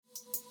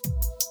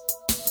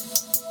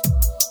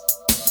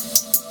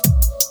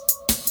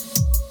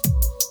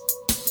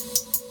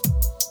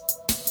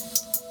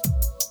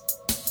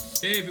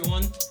Hey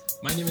everyone,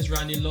 my name is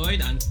Randy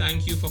Lloyd, and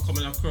thank you for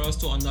coming across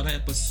to another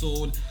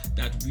episode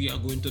that we are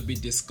going to be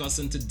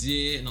discussing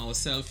today in our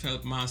self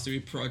help mastery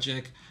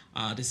project.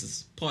 This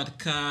is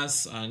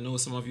podcast. I know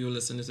some of you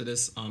listening to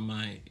this on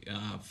my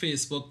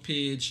Facebook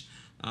page,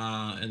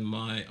 and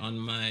my on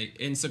my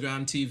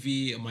Instagram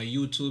TV, on my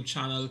YouTube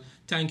channel.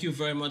 Thank you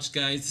very much,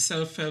 guys. The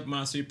self help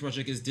mastery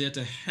project is there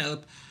to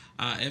help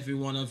every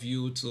one of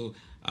you to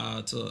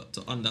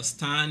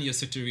understand your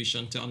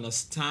situation, to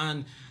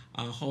understand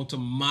how to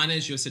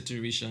manage your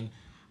situation.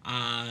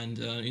 And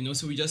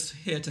so we're just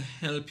here to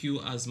help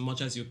you as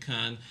much as you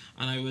can.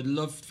 And I would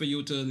love for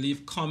you to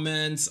leave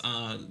comments,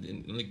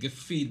 give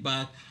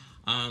feedback,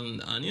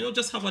 and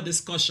just have a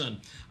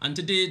discussion. And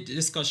today's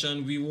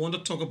discussion, we want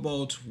to talk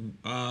about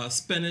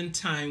spending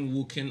time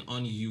working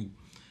on you,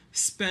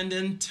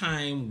 spending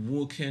time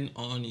working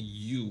on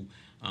you,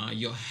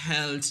 your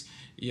health,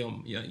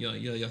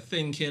 your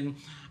thinking.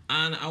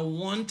 And I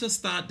want to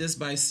start this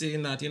by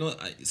saying that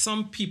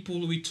some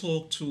people we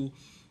talk to,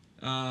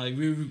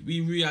 we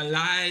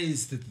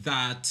realized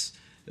that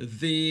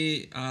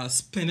they are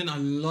spending a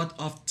lot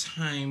of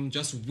time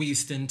just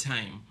wasting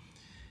time.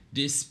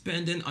 They're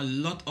spending a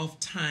lot of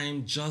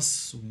time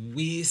just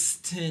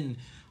wasting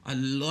a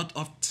lot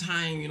of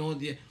time.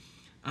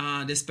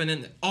 They're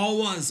spending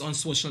hours on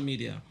social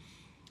media.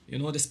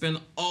 They spend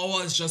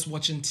hours just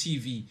watching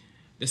TV.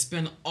 They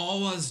spend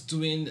hours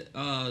doing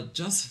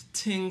just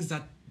things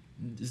that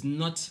is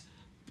not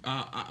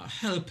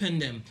helping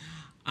them.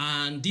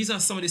 And these are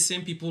some of the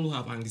same people who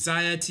have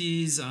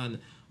anxieties and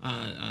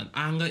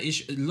anger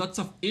issues, lots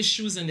of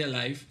issues in their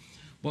life.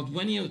 But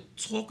when you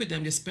talk with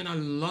them, they spend a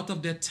lot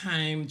of their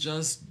time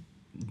just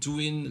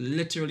doing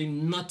literally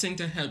nothing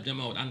to help them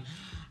out. And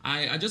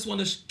I just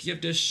want to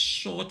give this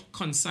short,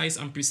 concise,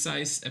 and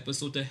precise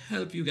episode to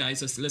help you guys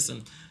just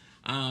listen.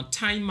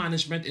 Time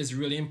management is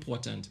really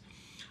important.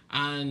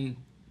 And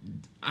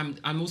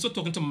I'm also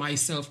talking to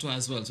myself too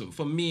as well. So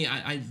for me,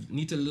 I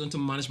need to learn to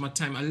manage my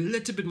time a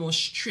little bit more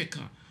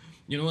stricter.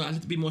 A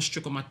little bit more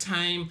strict on my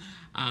time.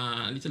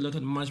 A little learn to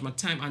manage my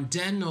time, and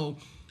then now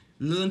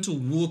learn to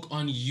work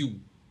on you.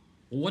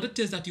 What it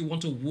is that you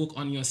want to work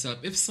on yourself.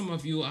 If some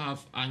of you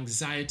have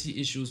anxiety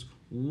issues,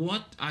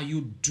 what are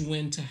you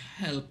doing to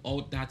help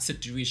out that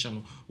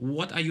situation?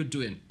 What are you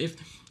doing? If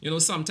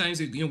sometimes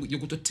you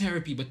go to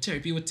therapy, but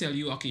therapy will tell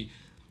you, okay.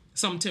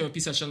 Some therapy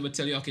session will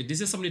tell you, okay,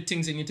 this is some of the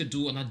things you need to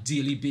do on a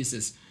daily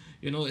basis.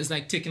 It's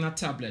like taking a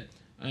tablet.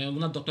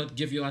 When a doctor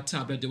give you a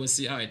tablet, they will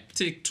say, all right,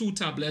 take 2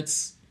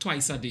 tablets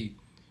twice a day,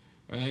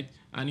 right?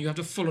 And you have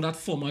to follow that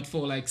format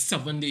for like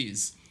 7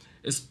 days.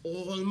 It's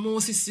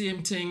almost the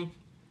same thing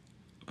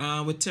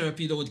with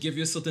therapy. They would give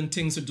you certain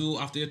things to do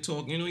after you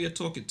talk. You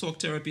talk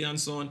therapy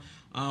and so on,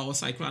 or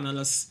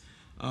psychoanalysts,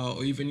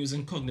 or even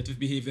using cognitive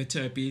behavior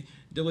therapy.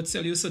 They would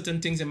tell you certain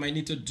things you might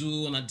need to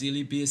do on a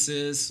daily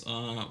basis,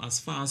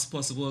 as far as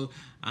possible,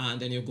 and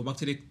then you go back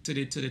to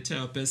the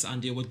therapist, and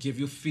they would give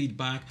you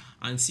feedback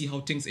and see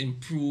how things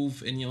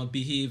improve in your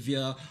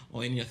behavior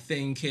or in your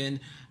thinking,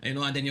 and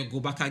then you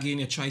go back again,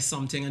 you try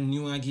something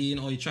new again,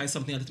 or you try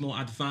something a little more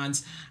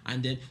advanced,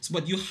 and then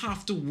but you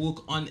have to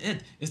work on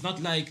it. It's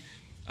not like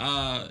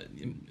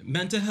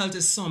mental health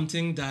is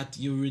something that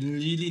you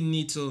really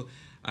need to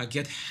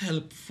get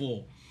help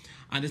for.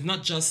 And it's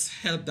not just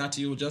help that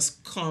you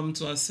just come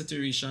to a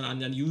situation and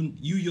then you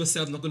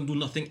yourself not going to do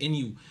nothing in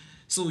you.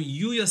 So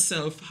you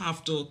yourself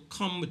have to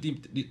come with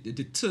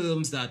the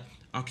terms that,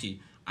 okay,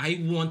 I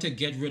want to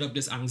get rid of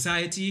this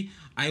anxiety.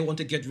 I want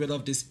to get rid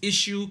of this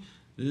issue.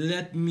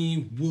 Let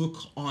me work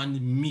on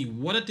me.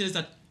 What it is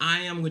that I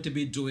am going to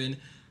be doing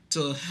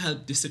to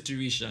help the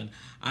situation.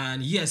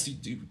 And yes,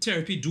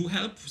 therapy do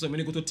help. So when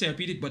you go to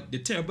therapy, but the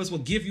therapist will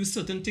give you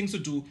certain things to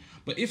do.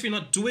 But if you're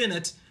not doing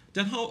it,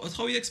 then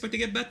how you expect to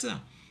get better?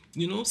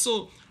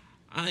 So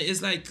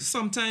it's like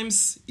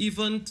sometimes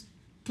even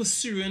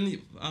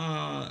pursuing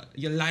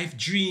your life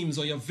dreams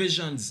or your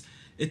visions,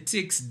 it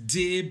takes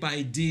day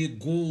by day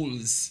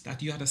goals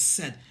that you have to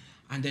set.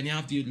 And then you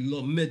have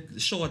the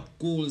short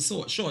goals,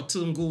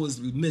 short-term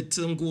goals,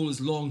 mid-term goals,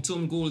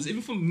 long-term goals.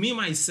 Even for me,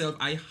 myself,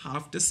 I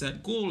have to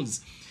set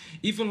goals.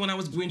 Even when I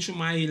was going through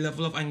my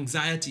level of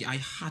anxiety, I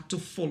had to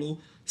follow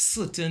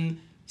certain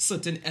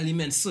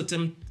elements,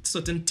 certain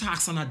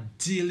tasks on a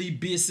daily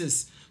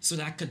basis, so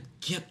that I could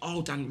get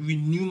out and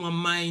renew my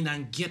mind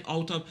and get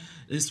out of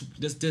this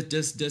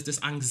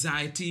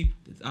anxiety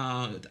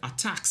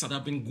attacks that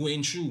I've been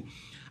going through.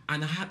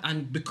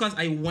 And because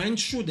I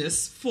went through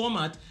this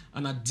format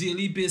on a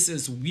daily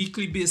basis,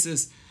 weekly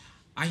basis,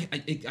 I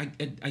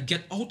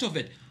get out of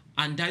it.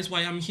 And that's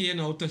why I'm here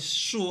now to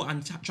show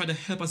and try to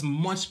help as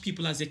much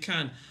people as I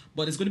can.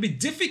 But it's going to be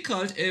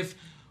difficult if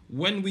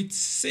when we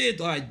say,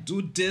 all right,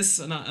 do this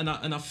in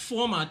a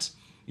format,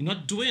 you're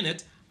not doing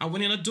it. And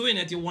when you're not doing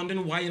it, you're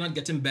wondering why you're not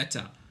getting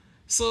better.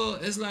 So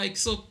it's like,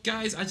 so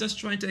guys, I just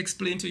trying to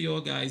explain to you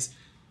guys,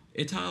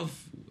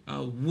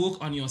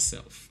 work on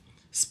yourself.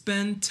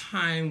 Spend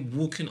time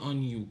working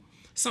on you.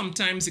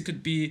 Sometimes it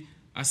could be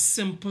as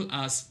simple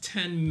as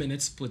 10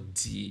 minutes per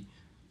day.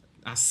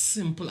 as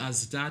simple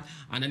as that,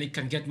 and then it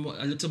can get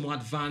a little more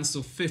advanced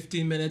to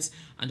 15 minutes,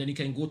 and then you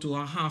can go to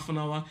a half an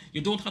hour.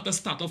 You don't have to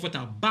start off with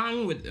a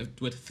bang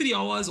with 3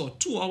 hours or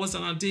 2 hours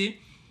in a day.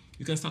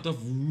 You can start off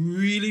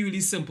really,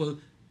 really simple,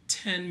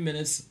 10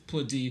 minutes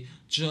per day,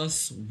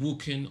 just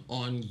working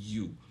on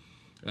you,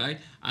 right?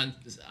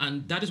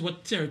 And that is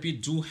what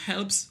therapy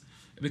helps,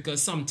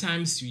 because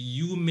sometimes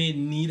you may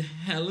need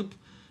help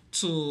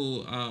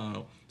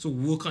to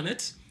work on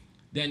it.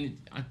 Then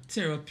a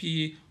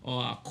therapy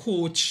or a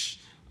coach,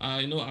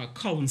 a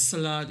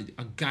counselor,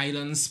 a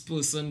guidance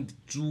person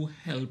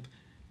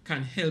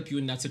can help you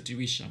in that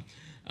situation.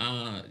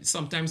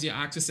 Sometimes you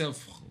ask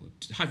yourself,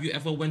 have you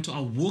ever went to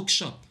a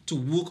workshop to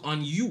work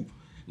on you?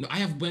 I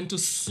have went to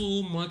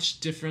so much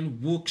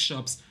different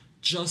workshops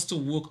just to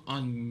work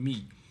on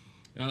me.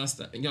 You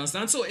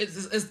understand? So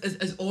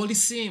it's all the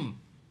same.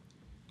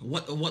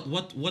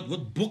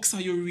 What books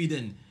are you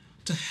reading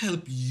to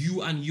help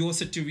you and your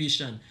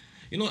situation?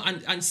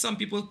 And some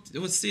people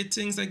would say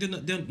things like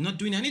they're not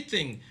doing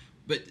anything,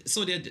 but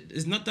so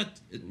it's not that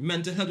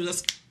mental health will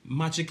just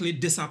magically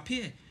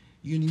disappear.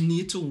 You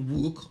need to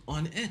work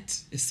on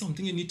it. It's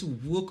something you need to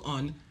work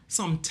on,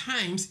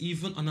 sometimes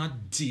even on a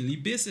daily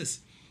basis.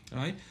 All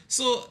right.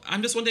 So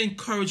I'm just want to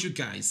encourage you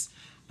guys.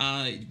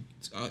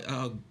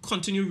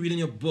 Continue reading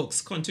your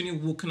books. Continue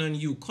working on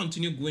you.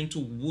 Continue going to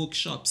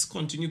workshops.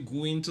 Continue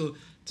going to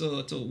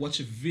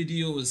watch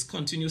videos.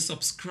 Continue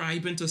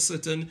subscribing to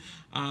certain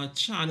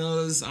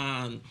channels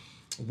and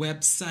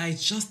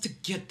websites, just to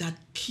get that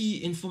key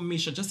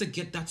information, just to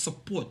get that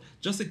support,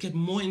 just to get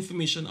more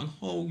information on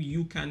how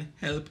you can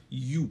help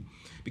you.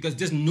 Because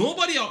there's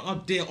nobody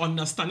out there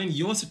understanding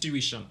your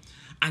situation,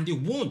 and they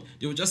will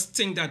just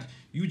think that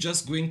you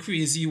just going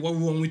crazy, what's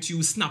wrong with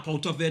you, snap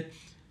out of it.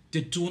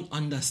 They don't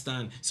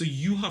understand. So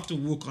you have to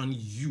work on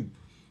you.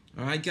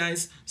 All right,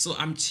 guys? So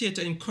I'm here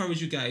to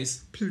encourage you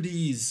guys.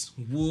 Please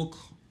work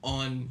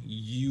on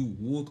you.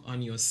 Work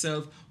on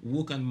yourself.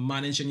 Work on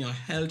managing your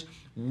health.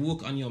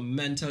 Work on your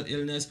mental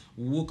illness.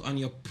 Work on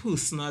your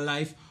personal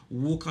life.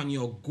 Work on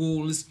your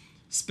goals.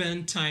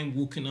 Spend time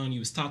working on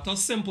you. Start off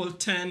simple,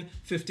 10,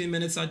 15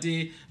 minutes a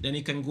day. Then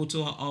you can go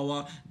to an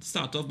hour.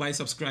 Start off by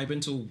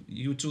subscribing to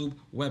YouTube,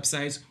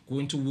 websites,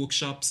 going to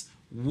workshops.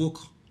 Work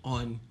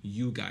on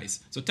you guys.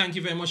 So thank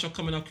you very much for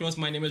coming across.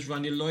 My name is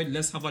Randy Lloyd.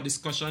 Let's have a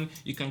discussion.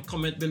 You can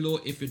comment below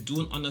if you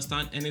don't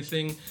understand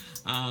anything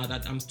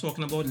that I'm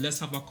talking about. Let's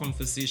have a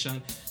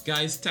conversation.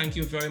 Guys, thank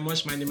you very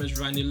much. My name is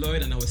Randy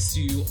Lloyd, and I will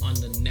see you on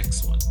the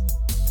next one.